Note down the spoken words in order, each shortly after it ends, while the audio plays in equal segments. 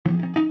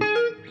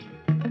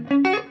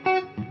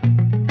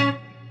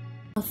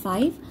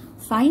5.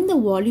 Find the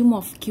volume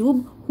of cube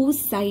whose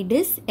side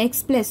is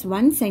x plus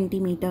 1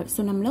 centimeter. So,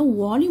 நம்மள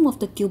volume of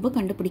the cube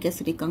கண்டுபிடிக்க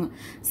சொல்லிருக்காங்க.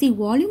 See,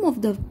 volume of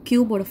the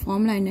cube ஓட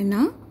formula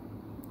என்னன்னா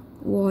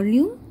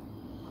volume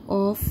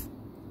of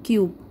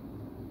cube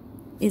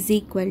is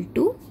equal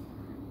to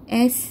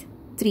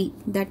S3.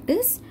 That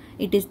is,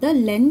 it is the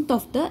length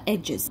of the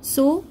edges.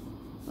 So,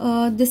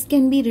 this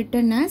can be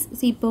written as,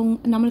 see, இப்போ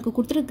நம்மளுக்கு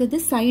கொடுத்திருக்கிறது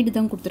side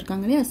தான்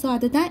கொடுத்திருக்காங்க இல்லையா? So,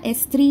 அதுதான்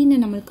S3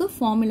 ன்னு நம்மளுக்கு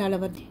formulaல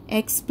வருது.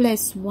 X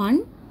plus 1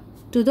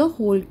 to the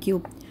whole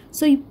cube.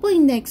 So, இப்போ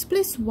இந்த x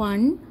plus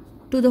 1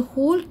 to the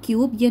whole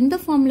cube எந்த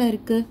formula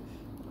இருக்கு?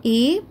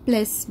 A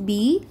plus B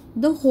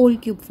the whole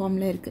cube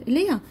formula இருக்கு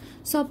இல்லையா?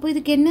 So, அப்போ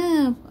இதுக்கு என்ன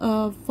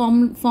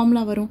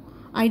formula வரும்?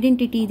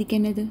 Identity இதுக்கு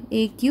என்னது?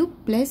 A cube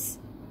plus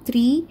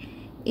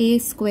 3A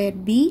square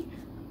B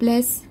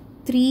plus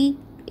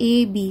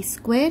 3AB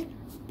square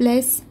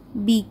plus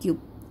B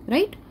cube.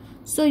 Right?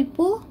 So,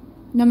 இப்போ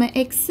நம்ம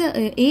x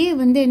a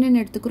வந்து என்னன்னு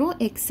எடுத்துக்கிறோம்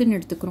x ன்னு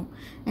எடுத்துக்கிறோம்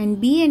and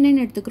b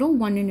என்னன்னு எடுத்துக்கிறோம்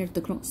 1 ன்னு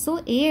எடுத்துக்கிறோம். So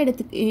a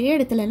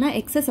இடத்துல எல்லாம்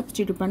x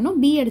சப்ஸ்டிட்யூட் பண்ணோம்,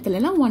 b இடத்துல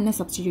எல்லாம் 1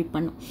 சப்ஸ்டிட்யூட்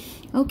பண்ணோம்.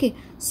 Okay,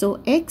 so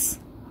x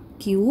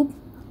cube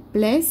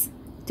plus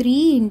 3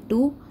 into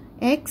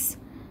x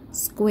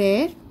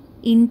square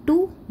into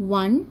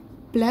 1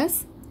 plus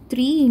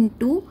 3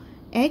 into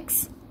x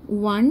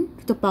 1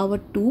 to the power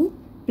 2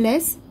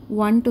 plus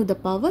 1 to the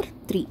power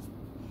 3.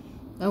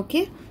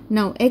 Okay,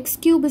 now x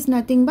cube is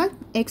nothing but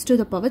x to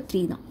the power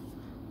 3 தான்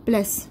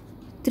plus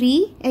 3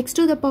 x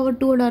to the power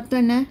 2 ஓட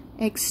அர்த்தம் என்ன?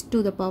 x to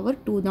the power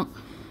 2 தான்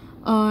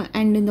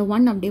and இந்த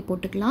 1 அப்படியே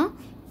போட்டுக்கலாம்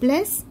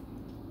plus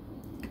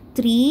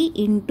 3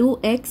 into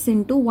x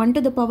into 1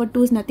 to the power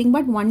 2 is nothing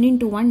but 1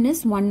 into 1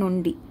 is 1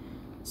 only.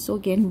 So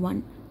again 1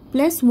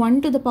 plus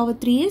 1 to the power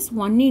 3 is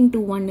 1 into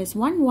 1 is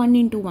 1,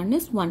 1 into 1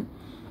 is 1.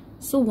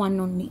 So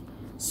 1 only.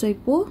 So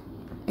இப்போ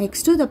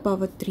x to the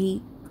power 3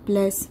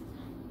 plus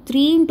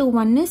 3 into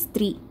 1 is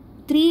 3.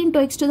 3 into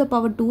x to the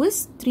power 2 is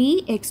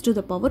 3x to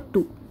the power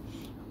 2.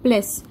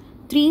 Plus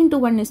 3 into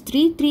 1 is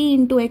 3. 3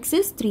 into x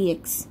is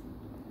 3x.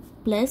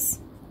 Plus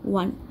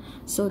 1.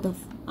 So the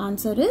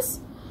answer is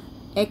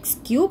x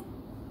cube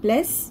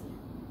plus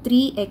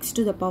 3x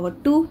to the power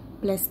 2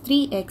 plus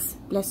 3x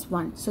plus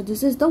 1. So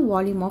this is the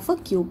volume of a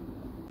cube.